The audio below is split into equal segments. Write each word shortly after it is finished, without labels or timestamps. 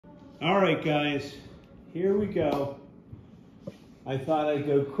All right, guys, here we go. I thought I'd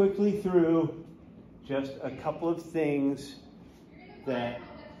go quickly through just a couple of things that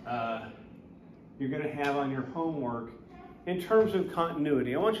you're going to have on your homework in terms of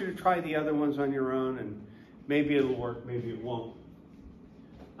continuity. I want you to try the other ones on your own, and maybe it'll work, maybe it won't.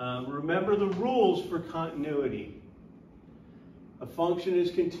 Remember the rules for continuity. A function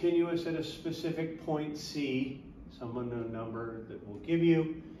is continuous at a specific point C, some unknown number that we'll give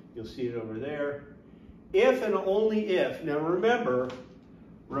you. You'll see it over there. If and only if, now remember,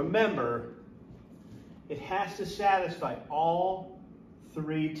 it has to satisfy all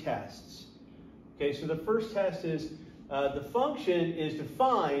three tests. Okay, so the first test is the function is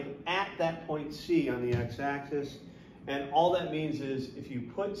defined at that point C on the x-axis, and all that means is if you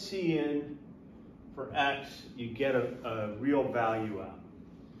put C in for x, you get a real value out.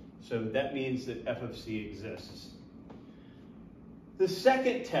 So that means that f of C exists. The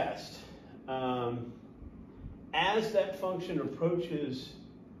second test, as that function approaches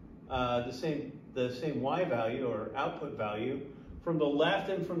the same y value or output value, from the left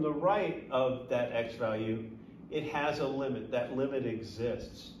and from the right of that x value, it has a limit. That limit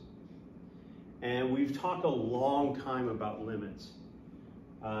exists. And we've talked a long time about limits.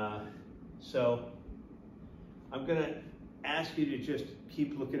 So I'm going to ask you to just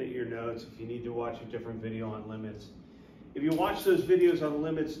keep looking at your notes if you need to watch a different video on limits. If you watch those videos on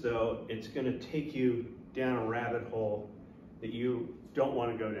limits, though, it's going to take you down a rabbit hole that you don't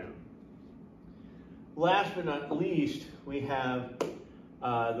want to go down. Last but not least, we have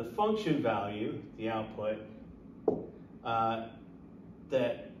the function value, the output,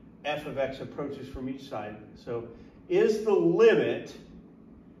 that f of x approaches from each side. So is the limit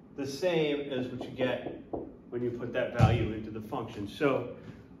the same as what you get when you put that value into the function? So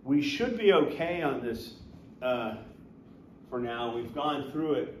we should be okay on this for now. We've gone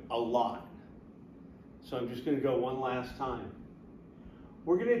through it a lot. So I'm just going to go one last time.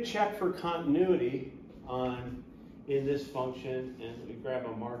 We're going to check for continuity in this function, and let me grab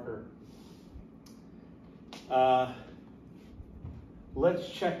a marker. Let's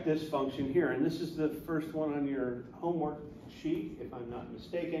check this function here, and this is the first one on your homework sheet, if I'm not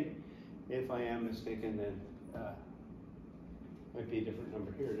mistaken. If I am mistaken, then might be a different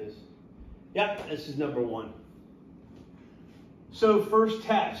number. Here it is. Yep, this is number 1. So first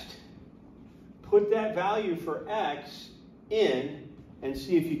test, put that value for x in and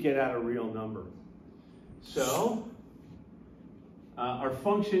see if you get out a real number. So our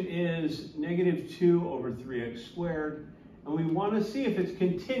function is -2 over 3x squared, and we want to see if it's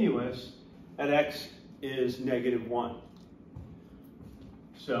continuous at x is -1.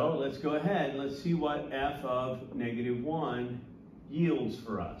 So let's go ahead and let's see what f of -1 yields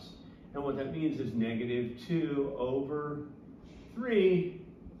for us. And what that means is -2 over 3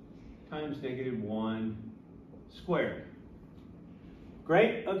 times -1 squared.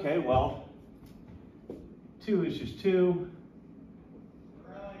 Great, okay, well, 2 is just 2.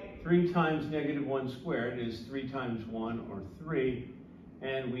 3 times -1 squared is 3 times 1, or 3,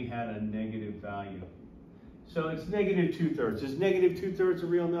 and we had a negative value. So it's -2/3. Is -2/3 a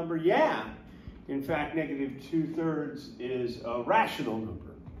real number? Yeah. In fact, -2/3 is a rational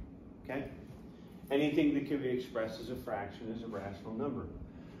number, okay? Anything that can be expressed as a fraction is a rational number.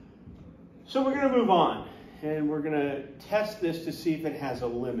 So we're going to move on, and we're going to test this to see if it has a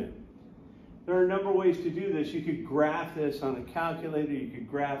limit. There are a number of ways to do this. You could graph this on a calculator, you could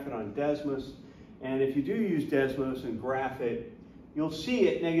graph it on Desmos, and if you do use Desmos and graph it, you'll see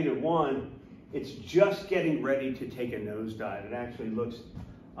at -1, it's just getting ready to take a nosedive. It actually looks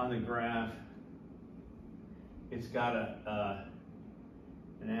on the graph, it's got an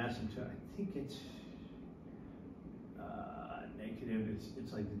asymptote. I think it's negative.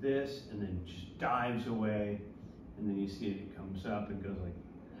 It's like this, and then just dives away, and then you see it comes up and goes like,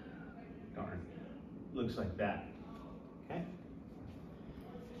 darn, looks like that, okay?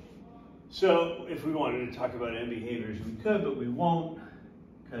 So if we wanted to talk about end behaviors, we could, but we won't,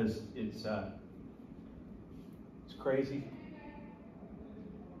 because it's crazy.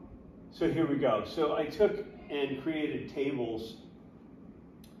 So here we go. So I took and created tables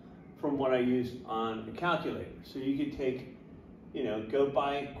from what I used on a calculator. So you could take, go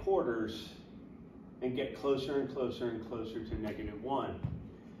by quarters and get closer and closer and closer to -1.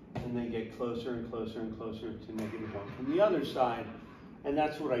 And then get closer and closer and closer to -1 from the other side. And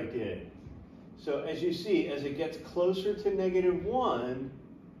that's what I did. So as you see, as it gets closer to -1,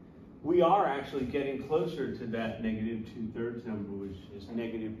 we are actually getting closer to that -2/3 number, which is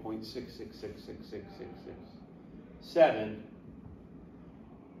 -0.666666667.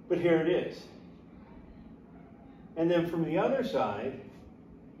 But here it is. And then from the other side,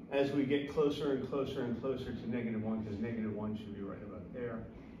 as we get closer and closer and closer to -1, because -1 should be right about there.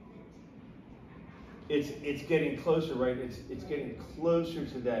 It's getting closer, right? It's getting closer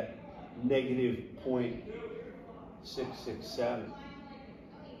to that -0.667.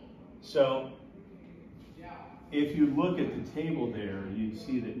 So if you look at the table there, you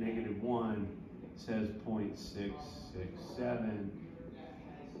see that -1 says 0.667.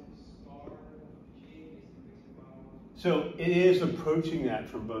 So it is approaching that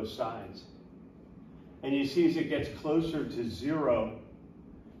from both sides. And you see as it gets closer to 0,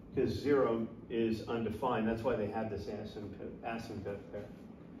 because 0 is undefined, that's why they had this asymptote there.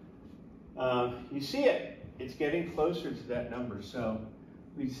 You see it, it's getting closer to that number. So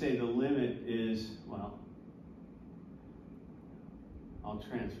we'd say the limit is, well, I'll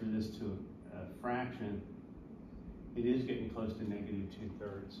transfer this to a fraction. It is getting close to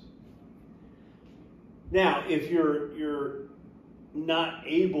 -2/3. Now, if you're not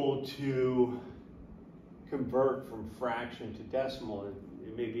able to convert from fraction to decimal,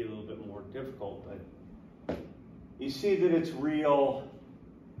 it may be a little bit more difficult, but you see that it's real.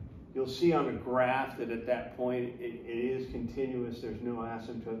 You'll see on a graph that at that point it is continuous. There's no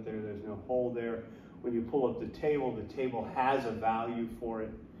asymptote there. There's no hole there. When you pull up the table has a value for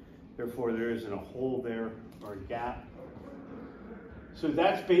it. Therefore, there isn't a hole there or a gap. So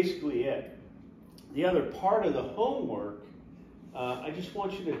that's basically it. The other part of the homework, I just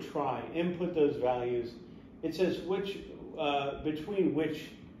want you to try, input those values. It says between which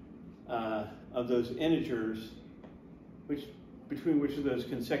of those integers, between which of those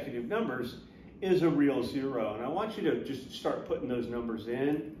consecutive numbers is a real 0. And I want you to just start putting those numbers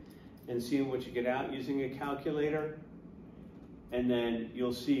in and seeing what you get out using a calculator. And then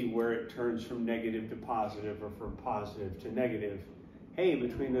you'll see where it turns from negative to positive or from positive to negative. Hey,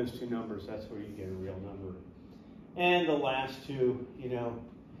 between those two numbers, that's where you get a real number. And the last two,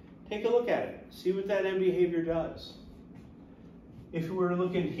 take a look at it. See what that end behavior does. If we were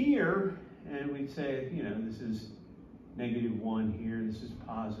looking here, and we'd say, this is -1 here, this is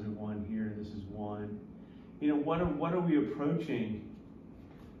 +1 here, this is 1. What are we approaching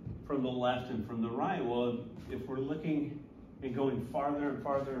from the left and from the right? Well, if we're looking and going farther and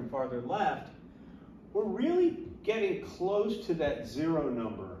farther and farther left, we're really getting close to that 0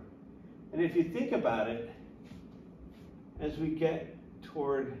 number. And if you think about it, as we get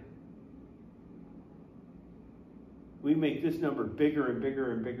toward, we make this number bigger and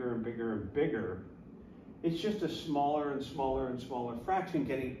bigger and bigger and bigger and bigger. It's just a smaller and smaller and smaller fraction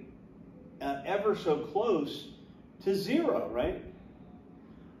getting ever so close to 0, right?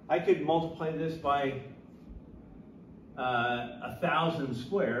 I could multiply this by 1,000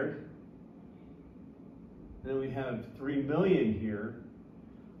 squared. Then we have 3 million here.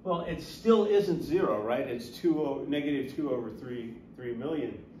 Well, it still isn't 0, right? It's -2/3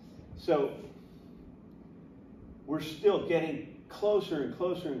 million. So we're still getting closer and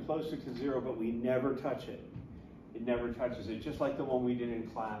closer and closer to 0, but we never touch it. It never touches it, just like the one we did in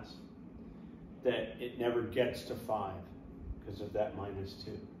class, that it never gets to 5 because of that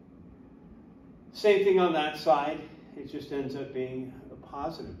 -2. Same thing on that side. It just ends up being a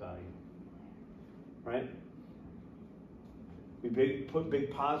positive value, right? We put big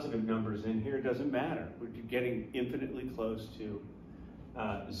positive numbers in here, it doesn't matter. We're getting infinitely close to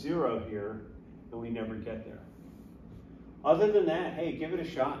 0 here, and we never get there. Other than that, hey, give it a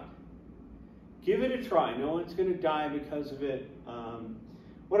shot. Give it a try. No one's going to die because of it.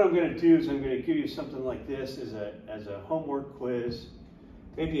 What I'm going to do is I'm going to give you something like this as a homework quiz,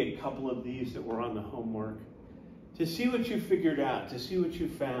 maybe a couple of these that were on the homework, to see what you figured out, to see what you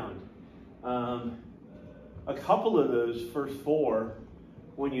found. A couple of those first 4,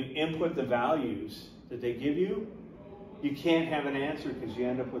 when you input the values that they give you, you can't have an answer because you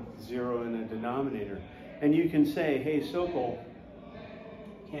end up with 0 in a denominator. And you can say, hey, Sokol,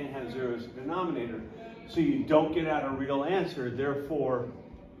 can't have 0 as a denominator. So you don't get out a real answer, therefore,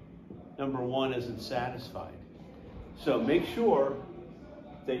 number 1 isn't satisfied. So make sure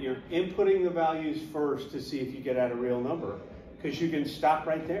that you're inputting the values first to see if you get out a real number, because you can stop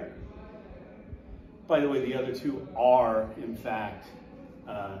right there. By the way, the other two are, in fact,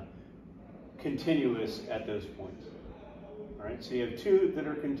 continuous at those points. All right, so you have 2 that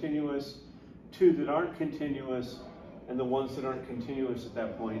are continuous, 2 that aren't continuous, and the ones that aren't continuous at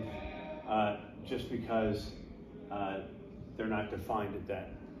that point, just because they're not defined at that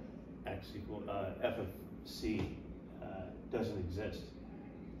f of c doesn't exist.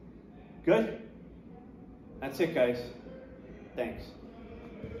 Good? That's it, guys. Thanks.